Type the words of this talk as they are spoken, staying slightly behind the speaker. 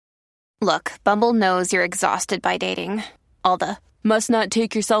Look, Bumble knows you're exhausted by dating. All the, must not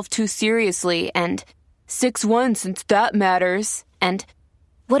take yourself too seriously, and 6'1" since that matters. And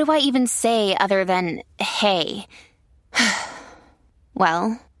what do I even say other than, hey?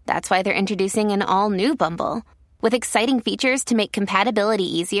 Well, that's why they're introducing an all-new Bumble, with exciting features to make compatibility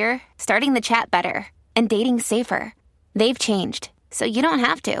easier, starting the chat better, and dating safer. They've changed, so you don't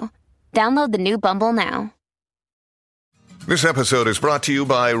have to. Download the new Bumble now. This episode is brought to you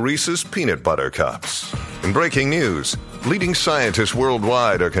by Reese's Peanut Butter Cups. In breaking news, leading scientists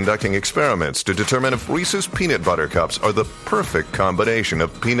worldwide are conducting experiments to determine if Reese's Peanut Butter Cups are the perfect combination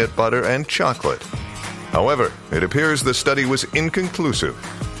of peanut butter and chocolate. However, it appears the study was inconclusive,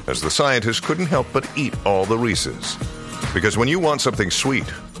 as the scientists couldn't help but eat all the Reese's. Because when you want something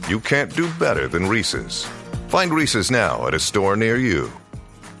sweet, you can't do better than Reese's. Find Reese's now at a store near you.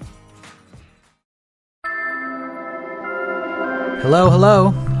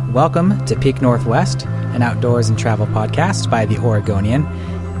 Hello. Welcome to Peak Northwest, an outdoors and travel podcast by The Oregonian,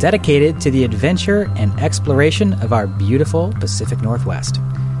 dedicated to the adventure and exploration of our beautiful Pacific Northwest.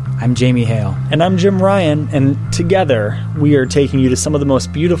 I'm Jamie Hale. And I'm Jim Ryan, and together we are taking you to some of the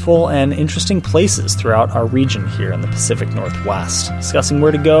most beautiful and interesting places throughout our region here in the Pacific Northwest, discussing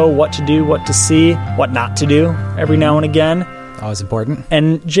where to go, what to do, what to see, what not to do every now and again. Always important.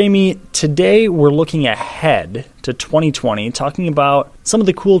 And Jamie, today we're looking ahead to 2020, talking about some of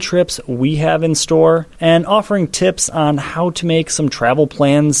the cool trips we have in store and offering tips on how to make some travel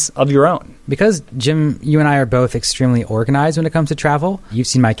plans of your own. Because, Jim, you and I are both extremely organized when it comes to travel. You've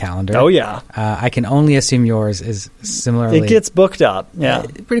seen my calendar. Oh, yeah. I can only assume yours is similarly. It gets booked up, yeah.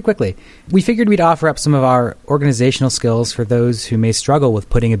 Pretty quickly. We figured we'd offer up some of our organizational skills for those who may struggle with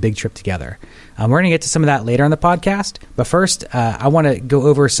putting a big trip together. We're going to get to some of that later on the podcast. But first, I want to go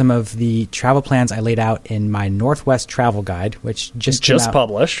over some of the travel plans I laid out in my Northwest Travel Guide, which just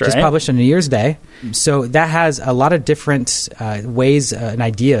published, right? Just published on New Year's Day. So that has a lot of different ways and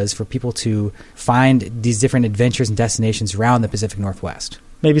ideas for people to find these different adventures and destinations around the Pacific Northwest.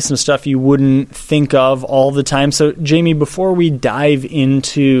 Maybe some stuff you wouldn't think of all the time. So, Jamie, before we dive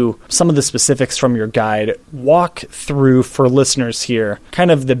into some of the specifics from your guide, walk through for listeners here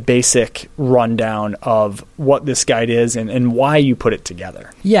kind of the basic rundown of what this guide is and why you put it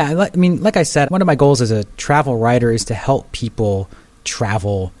together. Yeah, I mean, like I said, one of my goals as a travel writer is to help people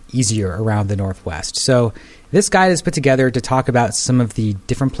travel easier around the Northwest. So this guide is put together to talk about some of the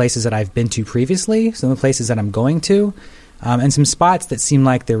different places that I've been to previously, some of the places that I'm going to, and some spots that seem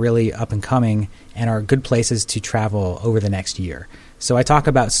like they're really up and coming and are good places to travel over the next year. So I talk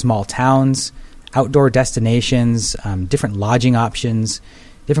about small towns, outdoor destinations, different lodging options,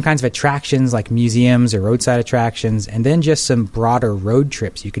 different kinds of attractions like museums or roadside attractions, and then just some broader road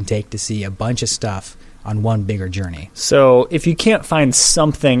trips you can take to see a bunch of stuff on one bigger journey. So if you can't find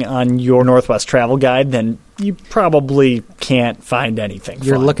something on your Northwest Travel Guide, then you probably can't find anything.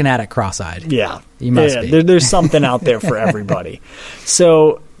 You're fun. Looking at it cross-eyed. Yeah. You must be. There's something out there for everybody.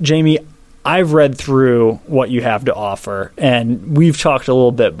 So, Jamie, I've read through what you have to offer, and we've talked a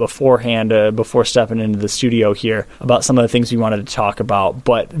little bit beforehand, before stepping into the studio here, about some of the things we wanted to talk about.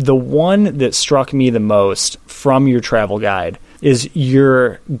 But the one that struck me the most from your travel guide is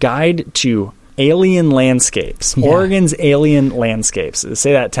your guide to alien landscapes, yeah. Oregon's alien landscapes.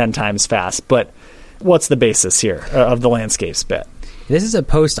 Say that 10 times fast, but what's the basis here of the landscapes bit? This is a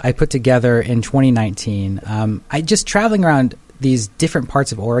post I put together in 2019. I just traveling around these different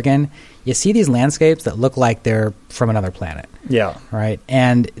parts of Oregon, you see these landscapes that look like they're from another planet. Yeah. Right?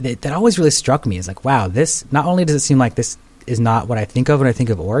 And that always really struck me. It's like, wow, this, not only does it seem like this is not what I think of when I think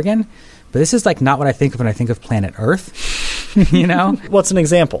of Oregon, but this is like not what I think of when I think of planet Earth, you know? What's an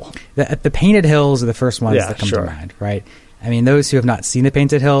example? The Painted Hills are the first ones that come to mind, right? I mean, those who have not seen the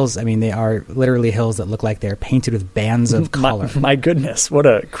Painted Hills, I mean, they are literally hills that look like they're painted with bands of color. My goodness, what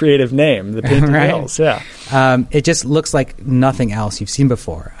a creative name, the Painted right? Hills, yeah. It just looks like nothing else you've seen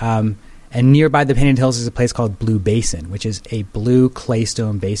before. And nearby the Painted Hills is a place called Blue Basin, which is a blue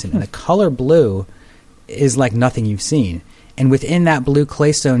claystone basin. And the color blue is like nothing you've seen. And within that blue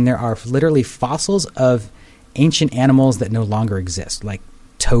claystone, there are literally fossils of ancient animals that no longer exist, like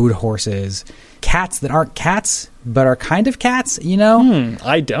toad horses, cats that aren't cats, but are kind of cats, you know?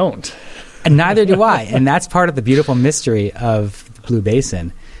 I don't. And neither do I. And that's part of the beautiful mystery of the Blue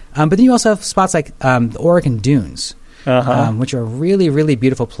Basin. But then you also have spots like the Oregon Dunes, which are a really, really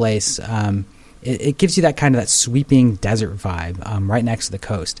beautiful place. It gives you that kind of that sweeping desert vibe right next to the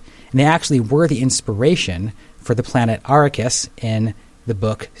coast. And they actually were the inspiration for the planet Arrakis in the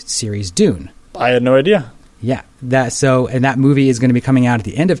book series Dune. I had no idea. Yeah. And that movie is going to be coming out at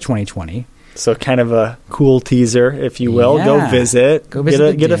the end of 2020. So kind of a cool teaser, if you will. Yeah. Go visit.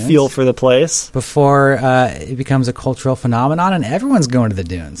 Get a feel for the place. Before it becomes a cultural phenomenon and everyone's going to the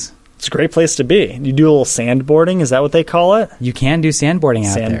dunes. It's a great place to be. You do a little sandboarding. Is that what they call it? You can do sandboarding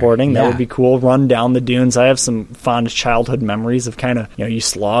out there. Sandboarding, that would be cool. Run down the dunes. I have some fond childhood memories of kind of, you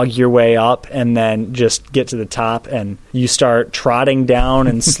slog your way up and then just get to the top and you start trotting down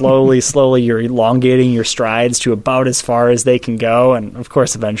and slowly you're elongating your strides to about as far as they can go. And of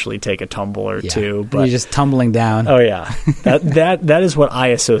course, eventually take a tumble or two. But you're just tumbling down. Oh yeah. that is what I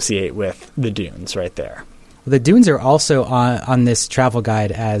associate with the dunes right there. The dunes are also on this travel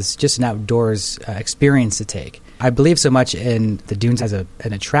guide as just an outdoors experience to take. I believe so much in the dunes as an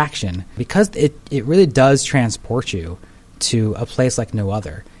attraction because it really does transport you to a place like no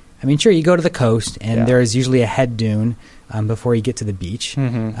other. I mean, sure, you go to the coast and there is usually a head dune before you get to the beach.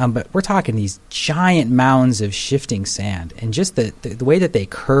 But we're talking these giant mounds of shifting sand and just the way that they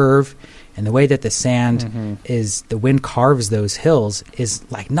curve and the way that the sand the wind carves those hills is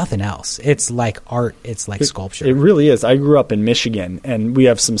like nothing else. It's like art. It's like sculpture. It really is. I grew up in Michigan, and we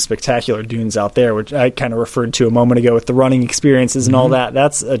have some spectacular dunes out there, which I kind of referred to a moment ago with the running experiences and all that.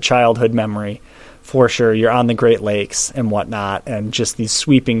 That's a childhood memory for sure. You're on the Great Lakes and whatnot, and just these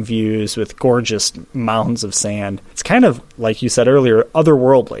sweeping views with gorgeous mountains of sand. It's kind of, like you said earlier,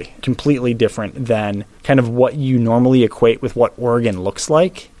 otherworldly, completely different than kind of what you normally equate with what Oregon looks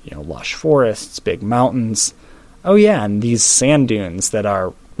like. Lush forests, big mountains. Oh yeah, and these sand dunes that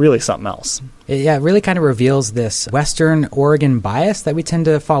are really something else. It really kind of reveals this Western Oregon bias that we tend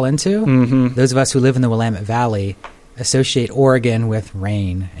to fall into. Those of us who live in the Willamette Valley associate Oregon with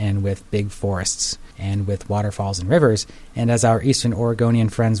rain and with big forests and with waterfalls and rivers. And as our Eastern Oregonian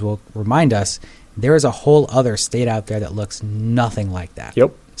friends will remind us, there is a whole other state out there that looks nothing like that.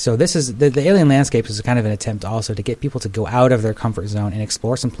 Yep. So this is the Alien Landscapes is kind of an attempt also to get people to go out of their comfort zone and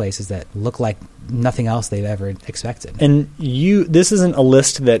explore some places that look like nothing else they've ever expected. And this isn't a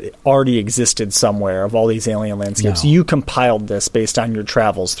list that already existed somewhere of all these alien landscapes. No. You compiled this based on your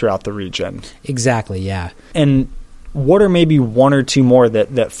travels throughout the region. Exactly, yeah. And what are maybe one or two more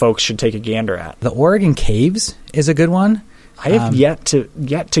that folks should take a gander at? The Oregon Caves is a good one. I have yet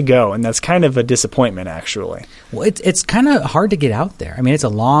to go, and that's kind of a disappointment, actually. Well, it's kind of hard to get out there. I mean, it's a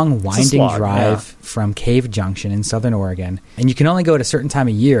long, winding drive from Cave Junction in southern Oregon, and you can only go at a certain time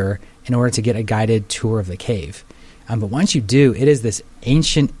of year in order to get a guided tour of the cave. But once you do, it is this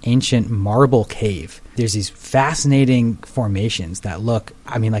ancient marble cave. There's these fascinating formations that look,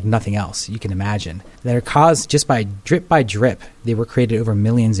 like nothing else you can imagine, that are caused just by drip. They were created over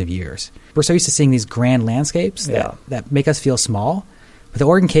millions of years. We're so used to seeing these grand landscapes that make us feel small, but the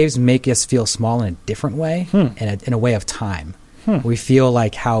Oregon Caves make us feel small in a different way, in a way of time. We feel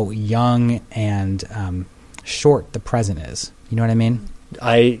like how young and short the present is. You know what I mean?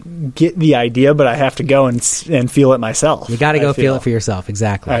 I get the idea, but I have to go and feel it myself. You got to go feel it for yourself.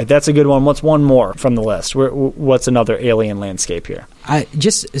 Exactly. All right, that's a good one. What's one more from the list? What's another alien landscape here?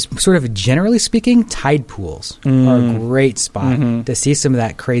 Just sort of generally speaking, tide pools are a great spot to see some of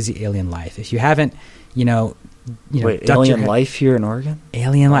that crazy alien life. If you haven't, wait, alien life here in Oregon?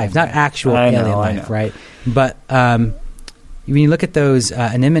 Alien life, not actual alien life, right? But when you look at those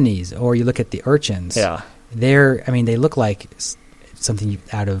anemones or you look at the urchins, they look like something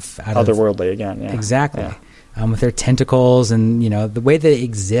out of otherworldly again. Yeah. Exactly. Yeah. With their tentacles and the way they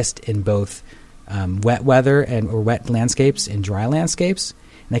exist in both wet weather or wet landscapes and dry landscapes.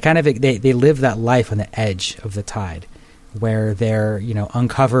 And they kind of they live that life on the edge of the tide, where they're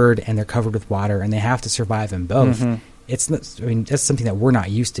uncovered and they're covered with water and they have to survive in both. That's something that we're not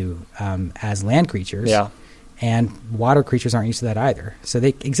used to as land creatures. Yeah. And water creatures aren't used to that either. So they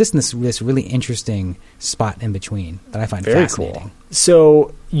exist in this really interesting spot in between that I find fascinating. Very cool.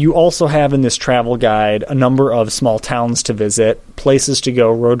 So you also have in this travel guide a number of small towns to visit, places to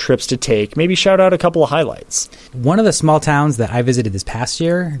go, road trips to take. Maybe shout out a couple of highlights. One of the small towns that I visited this past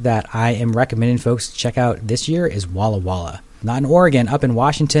year that I am recommending folks to check out this year is Walla Walla. Not in Oregon, up in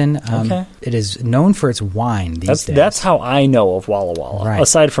Washington. It is known for its wine these days. That's how I know of Walla Walla, right.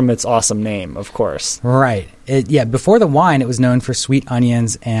 Aside from its awesome name, of course. Right. Before the wine, it was known for sweet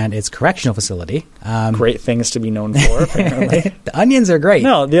onions and its correctional facility. Great things to be known for, apparently. The onions are great.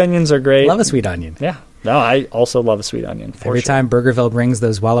 No, the onions are great. Love a sweet onion. Yeah. No, I also love a sweet onion. Every time Burgerville brings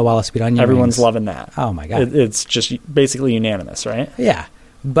those Walla Walla sweet onion everyone's rings, loving that. Oh, my God. It's just basically unanimous, right? Yeah.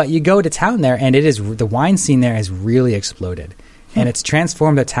 But you go to town there, and the wine scene there has really exploded. And it's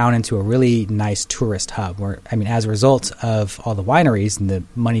transformed the town into a really nice tourist hub where, as a result of all the wineries and the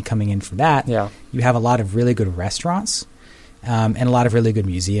money coming in for that, you have a lot of really good restaurants. and a lot of really good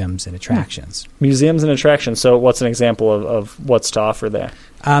museums and attractions. Museums and attractions. So what's an example of what's to offer there?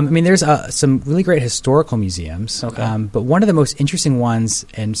 There's some really great historical museums, Okay. But one of the most interesting ones,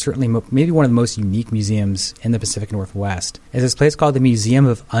 and certainly maybe one of the most unique museums in the Pacific Northwest, is this place called the Museum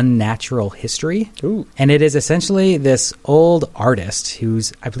of Unnatural History. Ooh. And it is essentially this old artist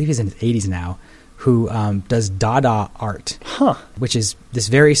I believe he's in his 80s now, who does Dada art, which is this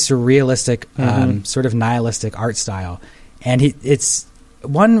very surrealistic, sort of nihilistic art style. And it's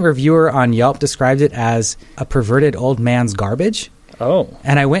one reviewer on Yelp described it as a perverted old man's garbage. Oh.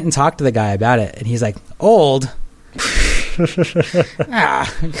 And I went and talked to the guy about it, and he's like, old?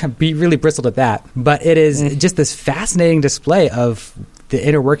 Really bristled at that. But it is just this fascinating display of the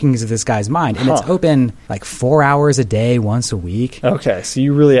inner workings of this guy's mind. And it's open like 4 hours a day, once a week. Okay, so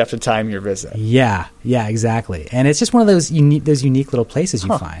you really have to time your visit. Yeah, exactly. And it's just one of those unique little places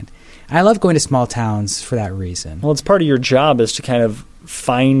you find. I love going to small towns for that reason. Well, it's part of your job is to kind of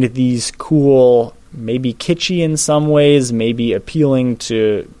find these cool, maybe kitschy in some ways, maybe appealing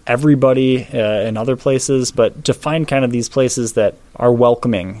to everybody in other places, but to find kind of these places that are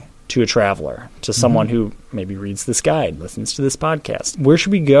welcoming to a traveler, to someone who maybe reads this guide, listens to this podcast. Where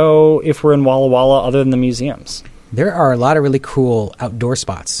should we go if we're in Walla Walla other than the museums? There are a lot of really cool outdoor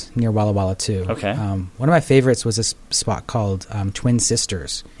spots near Walla Walla, too. Okay. One of my favorites was this spot called Twin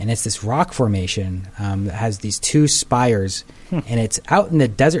Sisters. And it's this rock formation that has these two spires. And it's out in the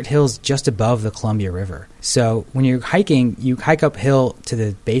desert hills just above the Columbia River. So when you're hiking, you hike uphill to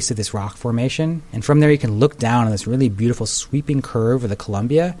the base of this rock formation. And from there, you can look down on this really beautiful sweeping curve of the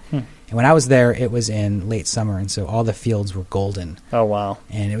Columbia. And when I was there, it was in late summer, and so all the fields were golden. Oh, wow.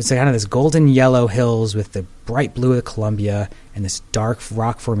 And it was kind of this golden yellow hills with the bright blue of the Columbia and this dark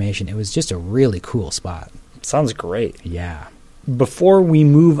rock formation. It was just a really cool spot. Sounds great. Yeah. Before we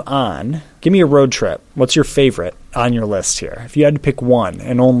move on, give me a road trip. What's your favorite on your list here? If you had to pick one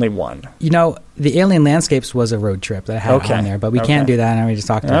and only one. You know, the Alien Landscapes was a road trip that I had on there, but we can't do that, and we just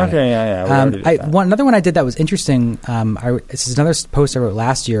talked about it. Okay, yeah. We already did that. Another one I did that was interesting, this is another post I wrote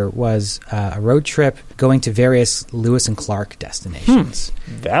last year, was a road trip going to various Lewis and Clark destinations.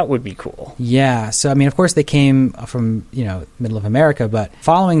 That would be cool. Yeah. So, I mean, of course, they came from, middle of America, but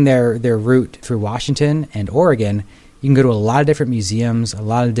following their route through Washington and Oregon, you can go to a lot of different museums, a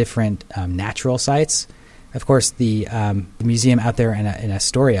lot of different natural sites. Of course, the museum out there in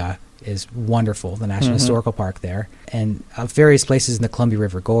Astoria is wonderful, the National Historical Park there, and various places in the Columbia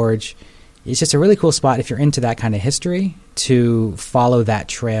River Gorge. It's just a really cool spot if you're into that kind of history to follow that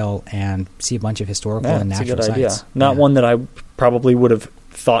trail and see a bunch of historical and natural sites. That's a good sites. idea. Not one that I probably would have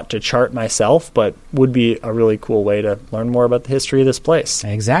thought to chart myself, but would be a really cool way to learn more about the history of this place.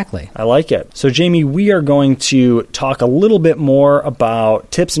 Exactly. I like it. So, Jamie, we are going to talk a little bit more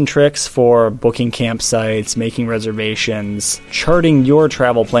about tips and tricks for booking campsites, making reservations, charting your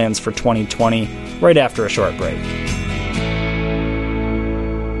travel plans for 2020 right after a short break.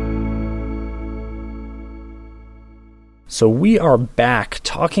 So we are back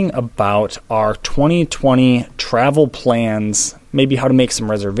talking about our 2020 travel plans, maybe how to make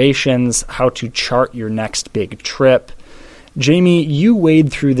some reservations, how to chart your next big trip. Jamie, you wade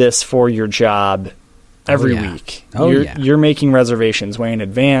through this for your job every week. You're making reservations way in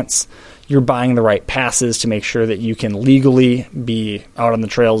advance. You're buying the right passes to make sure that you can legally be out on the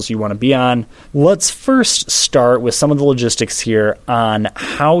trails you want to be on. Let's first start with some of the logistics here on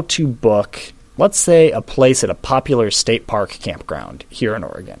how to book, let's say, a place at a popular state park campground here in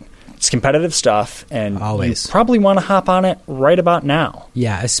Oregon. It's competitive stuff, and you probably want to hop on it right about now.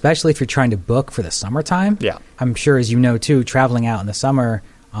 Yeah, especially if you're trying to book for the summertime. Yeah. I'm sure, as you know, too, traveling out in the summer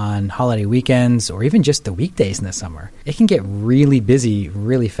on holiday weekends or even just the weekdays in the summer, it can get really busy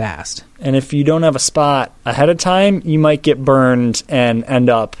really fast. And if you don't have a spot ahead of time, you might get burned and end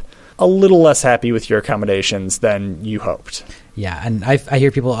up a little less happy with your accommodations than you hoped. Yeah, and I hear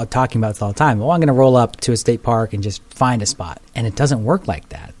people talking about this all the time. Well, I'm going to roll up to a state park and just find a spot, and it doesn't work like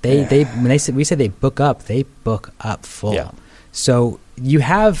that. We say they book up full. Yeah. So you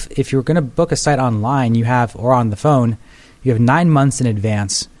have, if you're going to book a site online, or on the phone, you have 9 months in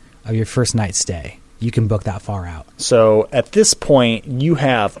advance of your first night's stay. You can book that far out. So at this point, you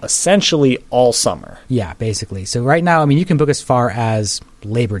have essentially all summer. Yeah, basically. So right now, I mean, you can book as far as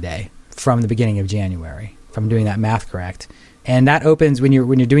Labor Day from the beginning of January, if I'm doing that math correct. And that opens, when you're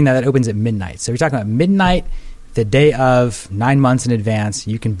doing that opens at midnight. So you're talking about midnight, the day of, 9 months in advance,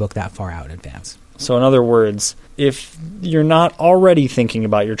 you can book that far out in advance. So in other words, if you're not already thinking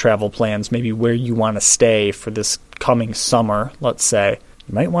about your travel plans, maybe where you want to stay for this coming summer, let's say,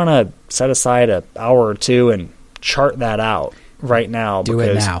 you might want to set aside an hour or two and chart that out. right now. Do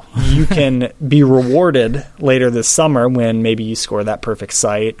it now. You can be rewarded later this summer when maybe you score that perfect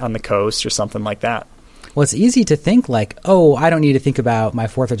site on the coast or something like that. Well, it's easy to think like, oh, I don't need to think about my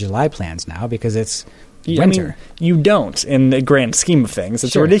 4th of July plans now because it's winter. I mean, you don't in the grand scheme of things.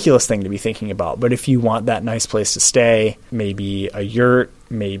 It's Sure. a ridiculous thing to be thinking about. But if you want that nice place to stay, maybe a yurt,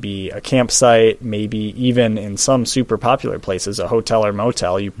 maybe a campsite, maybe even in some super popular places, a hotel or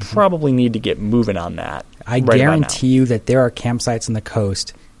motel, you probably need to get moving on that. I right about guarantee now. you that there are campsites on the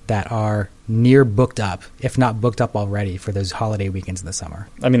coast that are near booked up, if not booked up already, for those holiday weekends in the summer.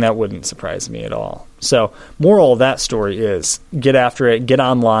 I mean, that wouldn't surprise me at all. So, moral of that story is get after it, get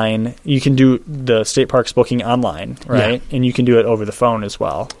online. You can do the state parks booking online, right? Yeah. And you can do it over the phone as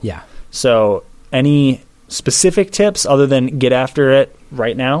well. Yeah. So, any specific tips other than get after it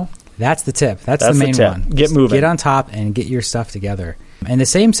right now? That's the tip. That's That's the the main tip. one. Get Just moving. Get on top and get your stuff together. And the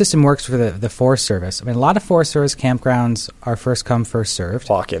same system works for the Forest Service. I mean, a lot of Forest Service campgrounds are first come, first served.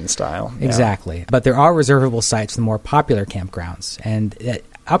 Walk-in style. Yeah. Exactly. But there are reservable sites for the more popular campgrounds. And it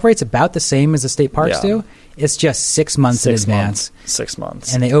operates about the same as the state parks Yeah. do. It's just 6 months in 6 advance. months. 6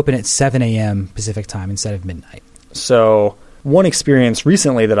 months. And they open at 7 a.m. Pacific time instead of midnight. So one experience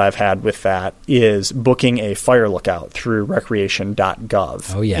recently that I've had with that is booking a fire lookout through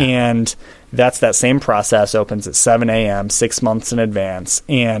recreation.gov. Oh, yeah. And that's that same process, opens at 7 a.m., 6 months in advance.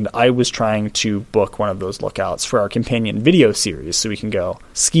 And I was trying to book one of those lookouts for our companion video series so we can go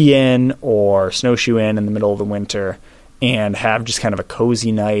ski in or snowshoe in the middle of the winter and have just kind of a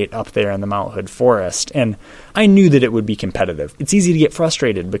cozy night up there in the Mount Hood forest. And I knew that it would be competitive. It's easy to get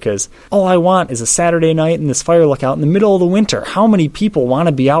frustrated because all I want is a Saturday night in this fire lookout in the middle of the winter. How many people want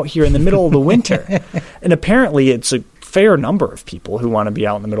to be out here in the middle of the winter? And apparently it's a fair number of people who want to be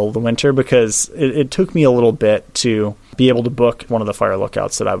out in the middle of the winter because it took me a little bit to be able to book one of the fire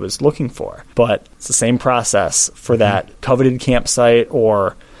lookouts that I was looking for. But it's the same process for that coveted campsite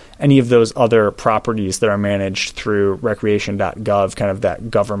or any of those other properties that are managed through recreation.gov, kind of that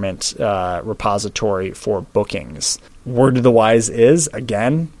government repository for bookings. Word to the wise is,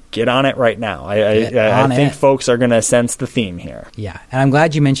 again, get on it right now. I think folks are going to sense the theme here. Yeah, and I'm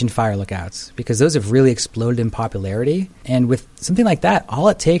glad you mentioned fire lookouts because those have really exploded in popularity. And with something like that, all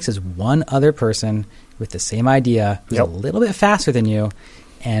it takes is one other person with the same idea who's a little bit faster than you,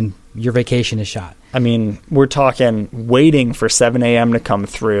 and your vacation is shot. I mean, we're talking waiting for 7 a.m. to come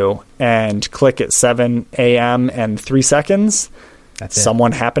through and click at 7 a.m. and 3 seconds. That's it.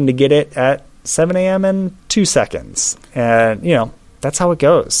 Someone happened to get it at 7 a.m. and 2 seconds. And, that's how it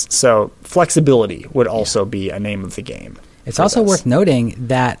goes. So flexibility would also be a name of the game. It's also worth noting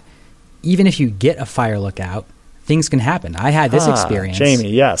that even if you get a fire lookout, things can happen. I had this experience. Jamie,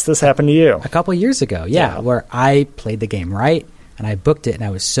 yes, this happened to you. A couple years ago, where I played the game right, and I booked it, and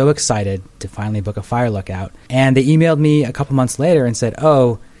I was so excited to finally book a fire lookout. And they emailed me a couple months later and said,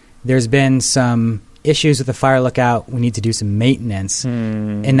 oh, there's been some issues with the fire lookout. We need to do some maintenance.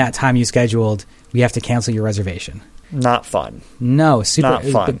 In that time you scheduled, we have to cancel your reservation. Not fun. No, super Not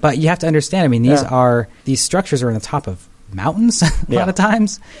fun. But you have to understand, I mean, these structures are on the top of mountains a lot of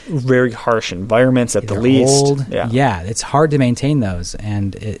times. Very harsh environments at the They're least. old. Yeah, it's hard to maintain those,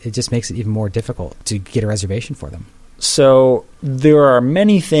 and it just makes it even more difficult to get a reservation for them. So there are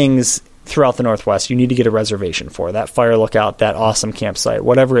many things throughout the Northwest you need to get a reservation for. That fire lookout, that awesome campsite,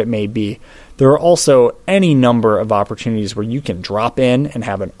 whatever it may be. There are also any number of opportunities where you can drop in and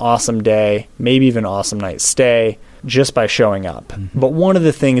have an awesome day, maybe even an awesome night stay, just by showing up. But one of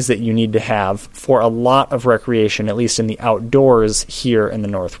the things that you need to have for a lot of recreation, at least in the outdoors here in the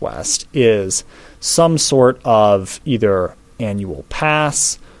Northwest, is some sort of either annual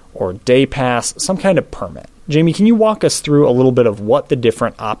pass or day pass, some kind of permit. Jamie, can you walk us through a little bit of what the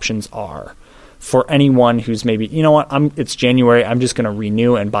different options are for anyone who's maybe, it's January, I'm just going to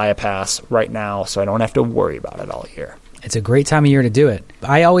renew and buy a pass right now so I don't have to worry about it all year. It's a great time of year to do it.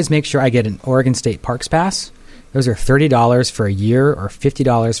 I always make sure I get an Oregon State Parks Pass. Those are $30 for a year or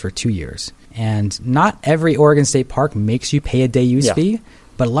 $50 for 2 years. And not every Oregon State Park makes you pay a day use fee,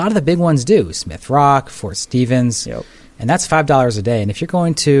 but a lot of the big ones do. Smith Rock, Fort Stevens, and that's $5 a day. And if you're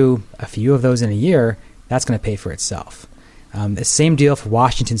going to a few of those in a year, that's going to pay for itself. The same deal for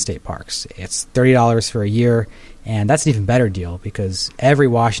Washington State Parks. It's $30 for a year, and that's an even better deal because every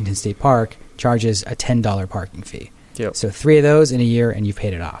Washington State Park charges a $10 parking fee. So 3 of those in a year, and you've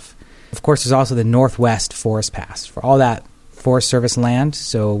paid it off. Of course, there's also the Northwest Forest Pass for all that Forest Service land.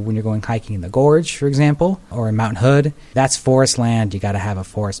 So when you're going hiking in the Gorge, for example, or in Mount Hood, that's forest land. You got to have a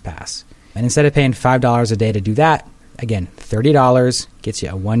Forest Pass. And instead of paying $5 a day to do that, again, $30 gets you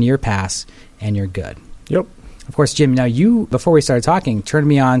a 1-year pass, and you're good. Yep. Of course, Jim, now you, before we started talking, turned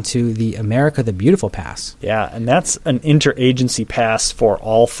me on to the America the Beautiful Pass. Yeah, and that's an interagency pass for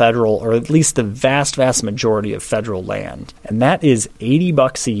all federal, or at least the vast, vast majority of federal land. And that is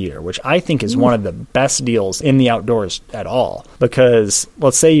 $80 a year, which I think is one of the best deals in the outdoors at all. Because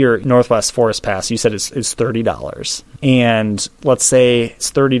let's say your Northwest Forest Pass, you said is $30. And let's say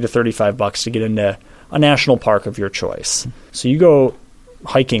it's $30 to $35 to get into a national park of your choice. So you go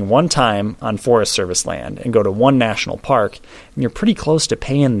hiking one time on Forest Service land and go to one national park, and you're pretty close to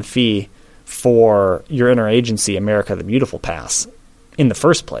paying the fee for your interagency America the Beautiful Pass in the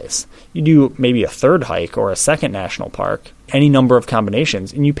first place. You do maybe a third hike or a second national park, any number of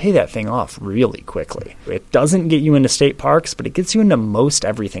combinations, and you pay that thing off really quickly. It doesn't get you into state parks, but it gets you into most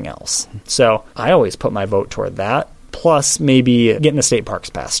everything else. So I always put my vote toward that, plus maybe getting a state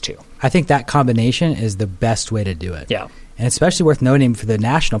parks pass too. I think that combination is the best way to do it. Yeah. And especially worth noting for the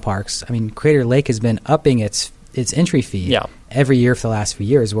national parks. I mean, Crater Lake has been upping its entry fee every year for the last few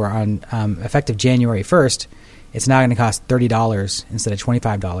years, where on effective January 1st, it's now going to cost $30 instead of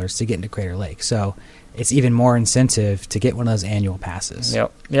 $25 to get into Crater Lake. So it's even more incentive to get one of those annual passes.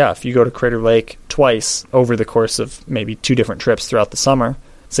 Yep. Yeah, if you go to Crater Lake twice over the course of maybe 2 different trips throughout the summer,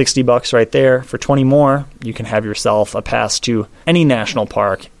 $60 right there. For 20 more, you can have yourself a pass to any national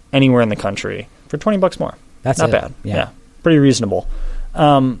park anywhere in the country for $20 more. That's not bad. Yeah. Pretty reasonable.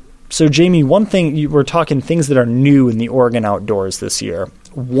 So, Jamie, one thing, we're talking things that are new in the Oregon outdoors this year.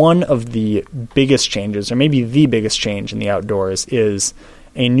 One of the biggest changes, or maybe the biggest change in the outdoors, is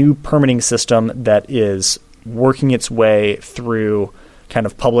a new permitting system that is working its way through kind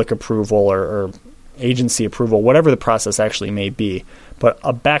of public approval or agency approval, whatever the process actually may be, but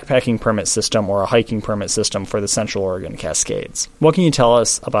a backpacking permit system or a hiking permit system for the Central Oregon Cascades. What can you tell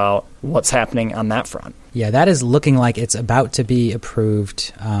us about what's happening on that front? Yeah, that is looking like it's about to be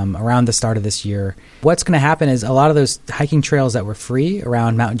approved around the start of this year. What's going to happen is a lot of those hiking trails that were free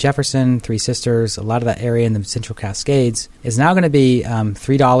around Mount Jefferson, Three Sisters, a lot of that area in the Central Cascades is now going to be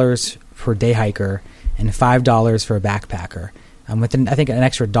 $3 for a day hiker and $5 for a backpacker. With, I think, an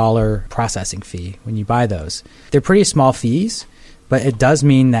extra $1 processing fee when you buy those. They're pretty small fees, but it does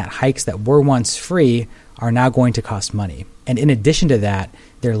mean that hikes that were once free are now going to cost money. And in addition to that,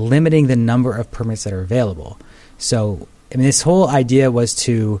 they're limiting the number of permits that are available. So, I mean, this whole idea was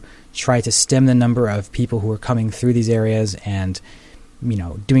to try to stem the number of people who are coming through these areas and, you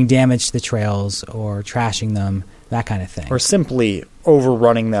know, doing damage to the trails or trashing them, that kind of thing. Or simply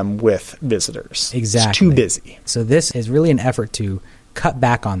overrunning them with visitors. Exactly. It's too busy. So this is really an effort to cut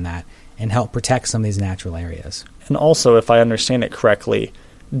back on that and help protect some of these natural areas. And also, if I understand it correctly,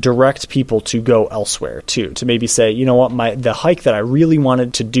 direct people to go elsewhere too, to maybe say, you know what, the hike that I really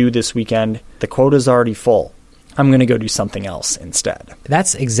wanted to do this weekend, the quota's already full. I'm going to go do something else instead.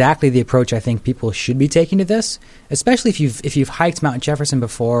 That's exactly the approach I think people should be taking to this, especially if you've hiked Mount Jefferson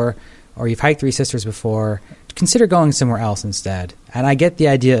before or you've hiked Three Sisters before. Consider going somewhere else instead. And I get the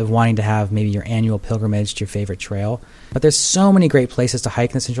idea of wanting to have maybe your annual pilgrimage to your favorite trail, but there's so many great places to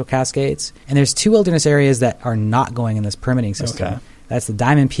hike in the Central Cascades, and there's 2 wilderness areas that are not going in this permitting system. Okay. That's the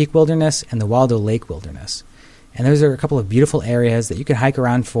Diamond Peak Wilderness and the Waldo Lake Wilderness. And those are a couple of beautiful areas that you can hike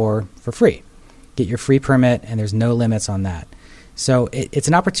around for free. Get your free permit, and there's no limits on that. So it's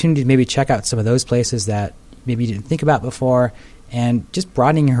an opportunity to maybe check out some of those places that maybe you didn't think about before, and just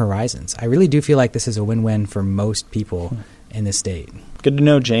broadening your horizons. I really do feel like this is a win-win for most people in the state. Good to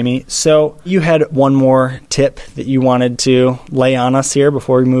know, Jamie. So you had one more tip that you wanted to lay on us here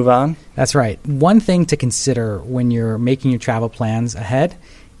before we move on? That's right. One thing to consider when you're making your travel plans ahead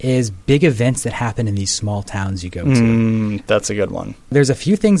is big events that happen in these small towns you go to. That's a good one. There's a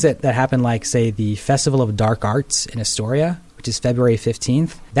few things that happen, like, say, the Festival of Dark Arts in Astoria, which is February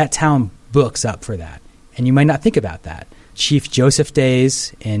 15th. That town books up for that, and you might not think about that. Chief Joseph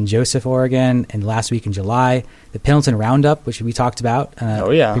Days in Joseph, Oregon, and last week in July. The Pendleton Roundup, which we talked about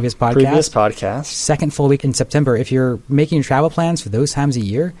previous podcast. Second full week in September. If you're making your travel plans for those times of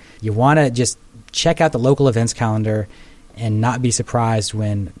year, you want to just check out the local events calendar and not be surprised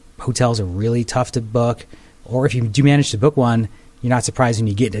when hotels are really tough to book. Or if you do manage to book one, you're not surprised when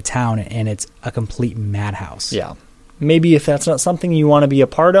you get into town and it's a complete madhouse. Yeah. Maybe if that's not something you want to be a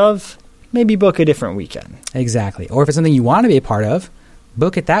part of, maybe book a different weekend. Exactly. Or if it's something you want to be a part of,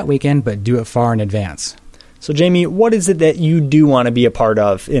 book it that weekend, but do it far in advance. So, Jamie, what is it that you do want to be a part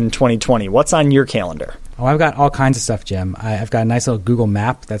of in 2020? What's on your calendar? Oh, I've got all kinds of stuff, Jim. I've got a nice little Google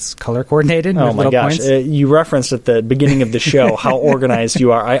map that's color coordinated. Oh, my gosh. You referenced at the beginning of the show how organized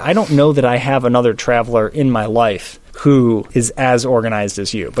you are. I don't know that I have another traveler in my life who is as organized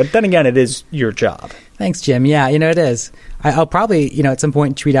as you. But then again, it is your job. Thanks, Jim. Yeah, it is. I'll probably, at some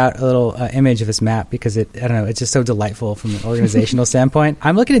point tweet out a little image of this map because I don't know, it's just so delightful from an organizational standpoint.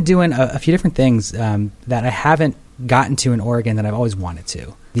 I'm looking at doing a few different things that I haven't gotten to in Oregon that I've always wanted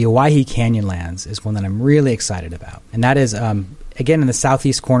to. The Owyhee Canyonlands is one that I'm really excited about. And that is, again, in the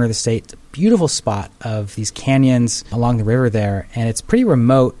southeast corner of the state, a beautiful spot of these canyons along the river there. And it's pretty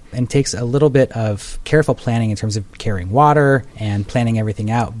remote and takes a little bit of careful planning in terms of carrying water and planning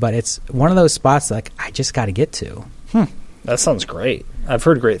everything out. But it's one of those spots that, I just got to get to. That sounds great. I've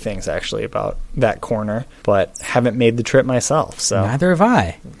heard great things, actually, about that corner, but haven't made the trip myself. So Neither have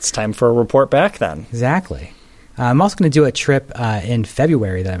I. It's time for a report back then. Exactly. I'm also going to do a trip in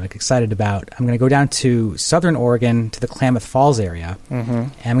February that I'm excited about. I'm going to go down to southern Oregon to the Klamath Falls area. Mm-hmm.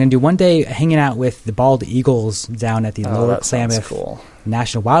 And I'm going to do one day hanging out with the bald eagles down at the Lower Klamath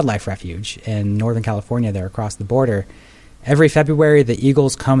National Wildlife Refuge in Northern California there across the border. Every February, the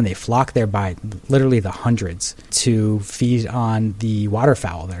eagles come and they flock there by literally the hundreds to feed on the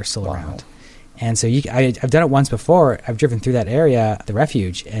waterfowl that are still around. And so I've done it once before. I've driven through that area, the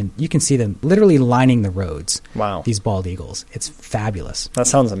refuge, and you can see them literally lining the roads. Wow. These bald eagles. It's fabulous. That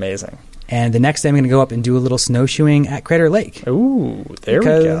sounds amazing. And the next day I'm going to go up and do a little snowshoeing at Crater Lake. Ooh, there we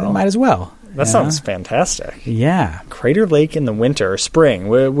because go. I might as well. That sounds fantastic. Yeah. Crater Lake in the winter or spring.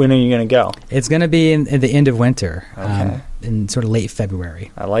 When are you going to go? It's going to be in the end of winter, Okay. in sort of late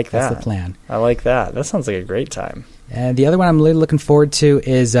February. I like that. That's the plan. I like that. That sounds like a great time. And the other one I'm really looking forward to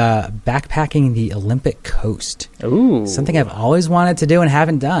is backpacking the Olympic Coast. Ooh. Something I've always wanted to do and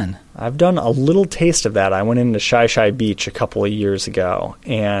haven't done. I've done a little taste of that. I went into Shy Shy Beach a couple of years ago,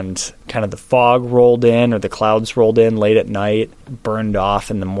 and kind of the fog rolled in, or the clouds rolled in late at night, burned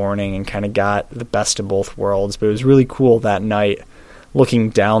off in the morning, and kind of got the best of both worlds. But it was really cool that night, looking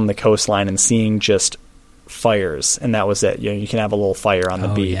down the coastline and seeing just fires, and that was it. You can have a little fire on the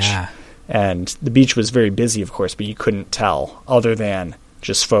beach. Yeah. And the beach was very busy, of course, but you couldn't tell other than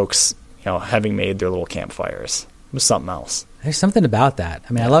just folks, having made their little campfires. It was something else. There's something about that.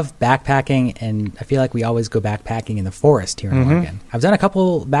 I mean, I love backpacking, and I feel like we always go backpacking in the forest here in Oregon. I've done a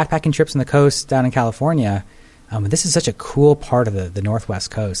couple backpacking trips on the coast down in California. This is such a cool part of the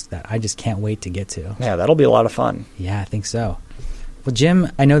Northwest coast that I just can't wait to get to. Yeah, that'll be a lot of fun. Yeah, I think so. Well,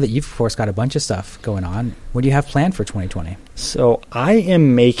 Jim, I know that you've, of course, got a bunch of stuff going on. What do you have planned for 2020? So I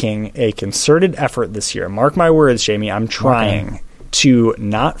am making a concerted effort this year. Mark my words, Jamie. I'm trying to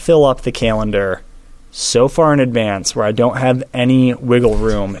not fill up the calendar so far in advance where I don't have any wiggle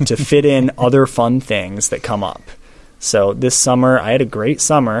room to fit in other fun things that come up. So this summer, I had a great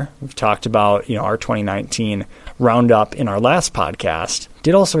summer. We've talked about, our 2019 roundup in our last podcast.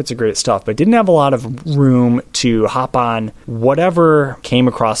 Did all sorts of great stuff, but didn't have a lot of room to hop on whatever came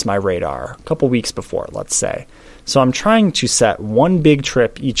across my radar a couple weeks before, let's say. So I'm trying to set one big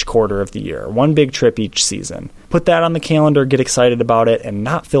trip each quarter of the year, one big trip each season. Put that on the calendar, get excited about it, and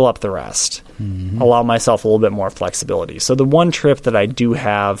not fill up the rest. Allow myself a little bit more flexibility. So the one trip that I do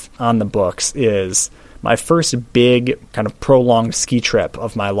have on the books is my first big kind of prolonged ski trip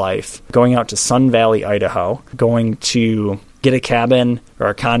of my life, going out to Sun Valley, Idaho, going to get a cabin or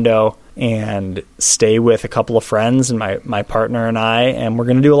a condo and stay with a couple of friends and my partner and I, and we're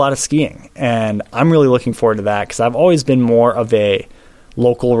going to do a lot of skiing. And I'm really looking forward to that because I've always been more of a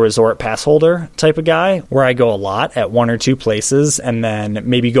local resort pass holder type of guy where I go a lot at one or two places and then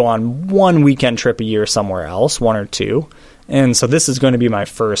maybe go on one weekend trip a year somewhere else, one or two. And so this is going to be my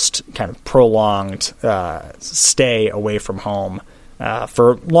first kind of prolonged stay away from home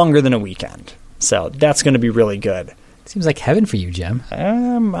for longer than a weekend. So that's going to be really good. Seems like heaven for you, Jim.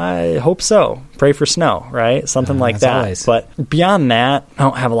 I hope so. Pray for snow, right? Something like that. Always. But beyond that, I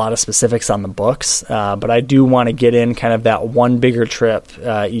don't have a lot of specifics on the books, but I do want to get in kind of that one bigger trip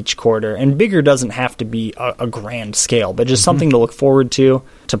each quarter. And bigger doesn't have to be a grand scale, but just something to look forward to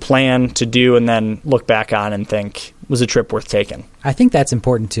plan, to do, and then look back on and think, was a trip worth taking? I think that's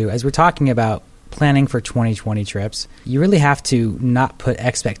important, too. As we're talking about planning for 2020 trips, you really have to not put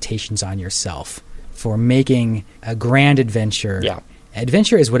expectations on yourself for making a grand adventure. Yeah.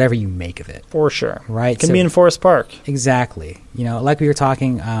 Adventure is whatever you make of it. For sure. Right. Can be in Forest Park. Exactly. like we were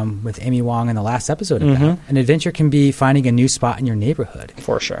talking with Amy Wong in the last episode about, an adventure can be finding a new spot in your neighborhood.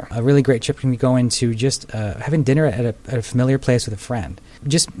 For sure. A really great trip can be going to just having dinner at a familiar place with a friend.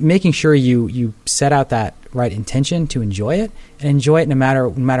 Just making sure you set out that right intention to enjoy it, and enjoy it no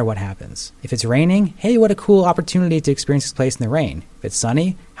matter what happens. If it's raining, hey, what a cool opportunity to experience this place in the rain. If it's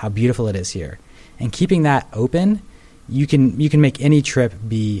sunny, how beautiful it is here. And keeping that open, you can make any trip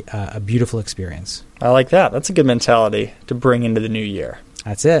be a beautiful experience. I like that. That's a good mentality to bring into the new year.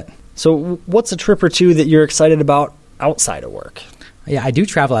 That's it. So what's a trip or two that you're excited about outside of work? Yeah, I do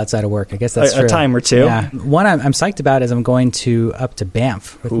travel outside of work. I guess that's true. A time or two. Yeah. One I'm psyched about is I'm going up to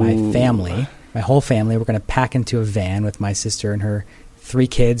Banff with my family. My whole family. We're going to pack into a van with my sister and her 3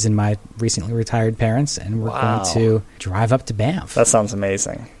 kids and my recently retired parents, and we're going to drive up to Banff. That sounds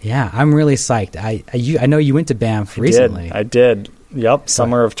amazing. Yeah, I'm really psyched. I know you went to Banff recently. I did. Yep,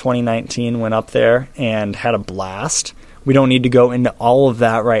 summer of 2019, went up there and had a blast. We don't need to go into all of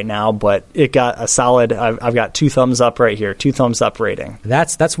that right now, but it got a solid, I've got 2 thumbs up right here, 2 thumbs up rating.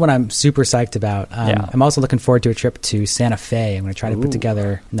 That's what I'm super psyched about. I'm also looking forward to a trip to Santa Fe. I'm going to try to put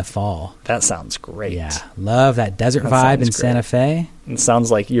together in the fall. That sounds great. Yeah, love that desert vibe in Santa Fe. It sounds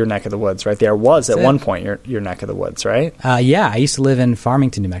like your neck of the woods right there. Was at one point your neck of the woods, right? Yeah, I used to live in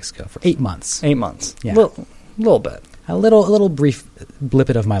Farmington, New Mexico for 8 months. 8 months. Yeah. Little bit. A little brief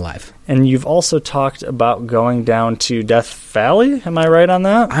blippet of my life. And you've also talked about going down to Death Valley. Am I right on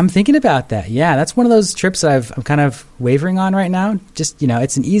that? I'm thinking about that. Yeah, that's one of those trips that I'm kind of wavering on right now. Just,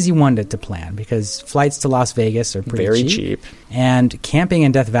 it's an easy one to plan because flights to Las Vegas are pretty very cheap. And camping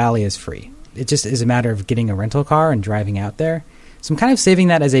in Death Valley is free. It just is a matter of getting a rental car and driving out there. So I'm kind of saving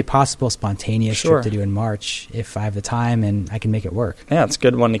that as a possible spontaneous trip to do in March if I have the time and I can make it work. Yeah, it's a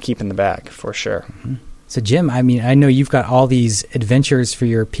good one to keep in the bag for sure. Mm-hmm. So, Jim, I know you've got all these adventures for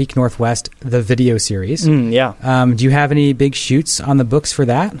your Peak Northwest, the video series. Yeah. Do you have any big shoots on the books for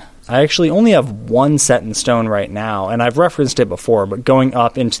that? I actually only have one set in stone right now, and I've referenced it before, but going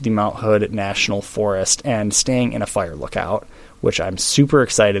up into the Mount Hood National Forest and staying in a fire lookout, which I'm super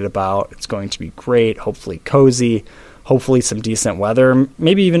excited about. It's going to be great, hopefully cozy, hopefully some decent weather.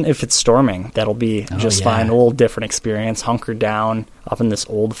 Maybe even if it's storming, that'll be just fine. A little different experience, hunker down up in this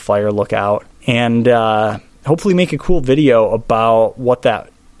old fire lookout. And hopefully make a cool video about what that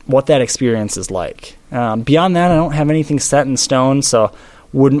experience is like. Beyond that, I don't have anything set in stone, so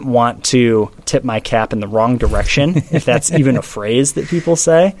wouldn't want to tip my cap in the wrong direction, if that's even a phrase that people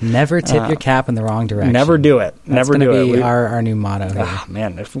say. Never tip your cap in the wrong direction. Never do it. Never do it. That's going to be our new motto here. Oh,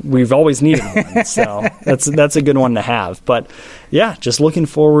 man, we've always needed one, so that's a good one to have. But yeah, just looking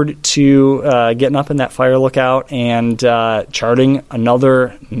forward to getting up in that fire lookout and charting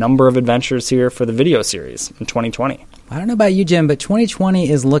another number of adventures here for the video series in 2020. I don't know about you, Jim, but 2020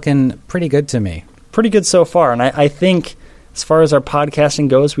 is looking pretty good to me. Pretty good so far, and I think as far as our podcasting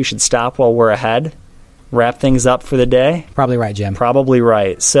goes, we should stop while we're ahead, wrap things up for the day. Probably right, Jim. Probably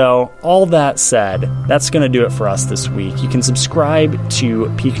right. So all that said, that's going to do it for us this week. You can subscribe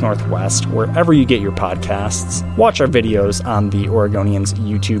to Peak Northwest wherever you get your podcasts, watch our videos on the Oregonians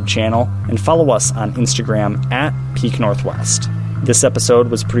YouTube channel, and follow us on Instagram at Peak Northwest. This episode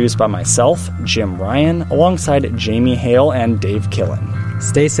was produced by myself, Jim Ryan, alongside Jamie Hale and Dave Killen.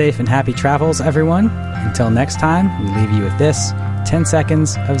 Stay safe and happy travels, everyone. Until next time, we leave you with this 10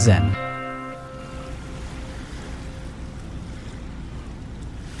 seconds of Zen.